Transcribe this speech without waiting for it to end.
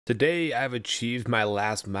Today, I've achieved my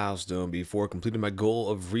last milestone before completing my goal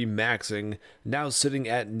of remaxing. Now sitting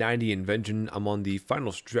at 90 invention, I'm on the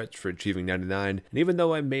final stretch for achieving 99, and even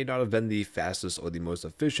though I may not have been the fastest or the most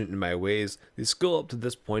efficient in my ways, the skill up to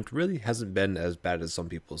this point really hasn't been as bad as some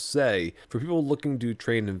people say. For people looking to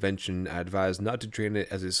train invention, I advise not to train it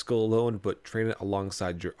as a skill alone, but train it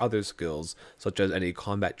alongside your other skills, such as any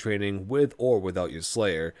combat training with or without your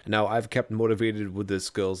Slayer. Now, I've kept motivated with this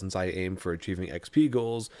skill since I aim for achieving XP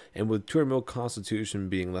goals, and with 200 mil constitution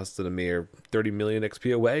being less than a mere 30 million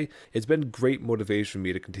XP away, it's been great motivation for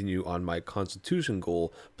me to continue on my constitution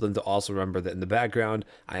goal, but then to also remember that in the background,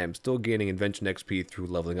 I am still gaining invention XP through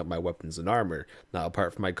leveling up my weapons and armor. Now,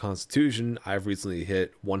 apart from my constitution, I've recently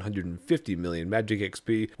hit 150 million magic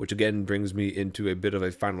XP, which again brings me into a bit of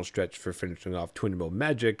a final stretch for finishing off 200 mil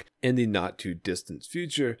magic in the not too distant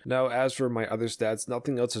future. Now, as for my other stats,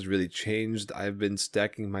 nothing else has really changed. I've been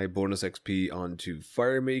stacking my bonus XP onto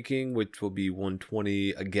fire making, which will be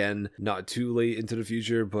 120 again, not too late into the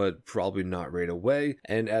future, but probably not right away.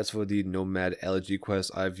 And as for the Nomad Elegy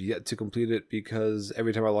quest, I've yet to complete it because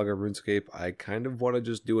every time I log on RuneScape, I kind of want to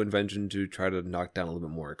just do invention to try to knock down a little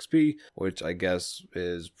bit more XP, which I guess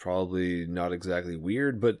is probably not exactly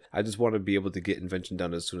weird, but I just want to be able to get invention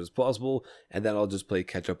done as soon as possible, and then I'll just play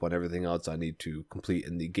catch up on everything else I need to complete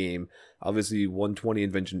in the game. Obviously, 120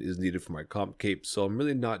 invention is needed for my comp cape, so I'm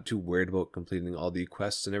really not too worried about completing all the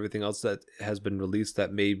quests and everything else that has been released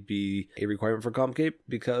that may be a requirement for comp cape,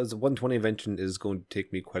 because 120 invention is going to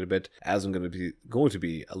take me quite a bit, as I'm going to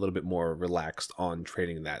be a little bit more relaxed on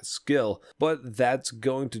training that skill. But that's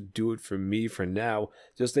going to do it for me for now.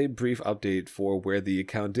 Just a brief update for where the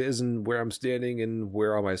account is and where I'm standing and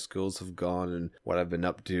where all my skills have gone and what I've been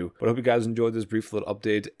up to. But I hope you guys enjoyed this brief little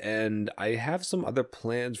update, and I have some other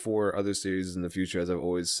plans for other series in the future, as I've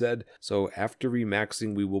always said. So after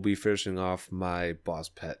remaxing, we will be finishing off my boss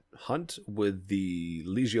pet hunt with the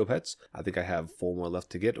Legio pets. I think I have 4 more left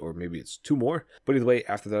to get, or maybe it's 2 more. But either way,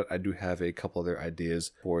 after that, I do have a couple other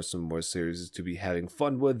ideas for some more series to be having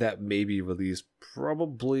fun with that may be released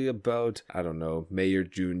probably about, I don't know, May or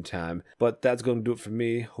June time. But that's going to do it for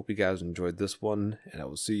me. Hope you guys enjoyed this one, and I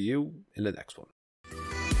will see you in the next one.